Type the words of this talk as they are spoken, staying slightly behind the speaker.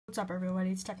What's up,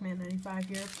 everybody? It's TechMan95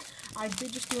 here. I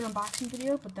did just do an unboxing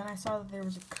video, but then I saw that there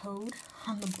was a code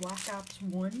on the Black Ops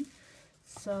 1.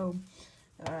 So,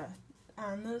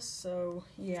 on this, so,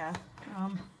 yeah.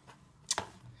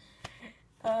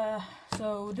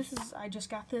 So this is, I just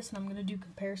got this, and I'm going to do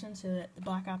comparisons to the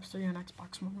Black Ops 3 on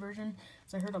Xbox One version.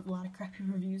 So I heard a lot of crappy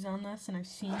reviews on this, and I've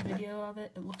seen a video of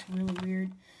it. It looks really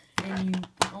weird, and you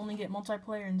only get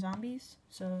multiplayer and zombies.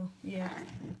 So, yeah.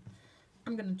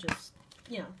 I'm going to just,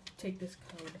 take this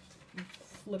code and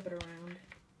flip it around.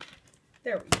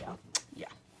 There we go. Yeah.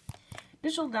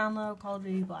 Digital download, Call of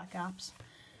Duty Black Ops.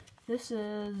 This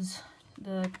is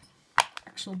the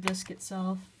actual disc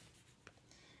itself.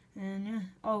 And yeah,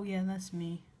 oh yeah, that's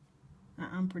me.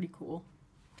 I'm pretty cool.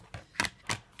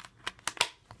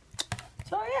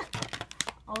 So yeah,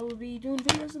 I'll be doing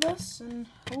videos of this, and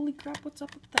holy crap, what's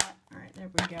up with that? Alright, there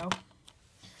we go.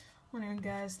 Morning,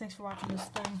 guys. Thanks for watching this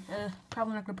thing.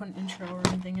 Probably not going to put an intro or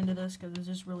anything into this, because it's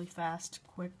just really fast,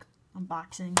 quick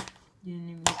unboxing. You didn't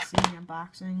even get to see me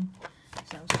unboxing.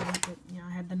 So that was great, but,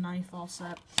 I had the knife all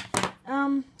set.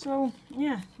 So,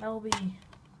 yeah, that'll be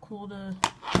cool to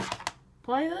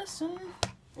play this, and,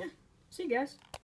 yeah, see you guys.